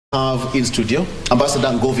Have in studio Ambassador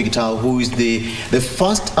Ngovi Kitau, who is the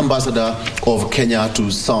first ambassador of Kenya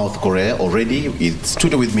to South Korea already. In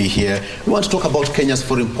studio with me here. We want to talk about Kenya's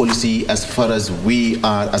foreign policy as far as we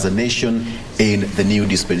are as a nation in the new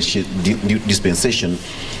dispensation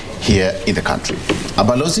here in the country.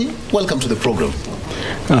 Abalozi, welcome to the program.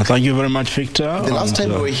 Thank you very much, Victor. The last time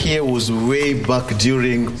we were here was way back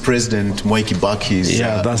during President Mwai Kibaki's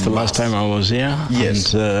that's the last time I was here.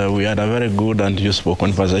 Yes. And we had a very good and useful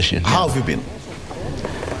conversation. How have you been?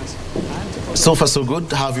 So far, so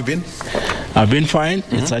good. How have you been? I've been fine.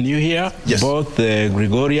 It's a new year. Yes. Both the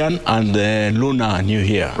Gregorian and the lunar new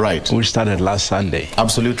year. Right. Which started last Sunday.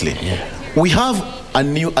 Absolutely. Yeah. We have a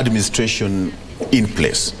new administration in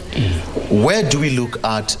place. Where do we look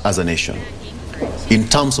at as a nation in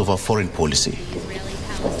terms of our foreign policy?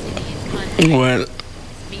 Well,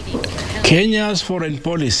 Kenya's foreign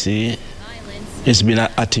policy has been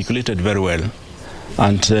articulated very well.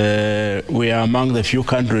 And we are among the few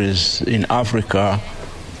countries in Africa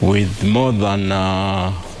with more than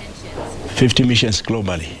 50 missions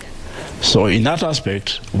globally. So in that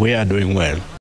aspect, we are doing well.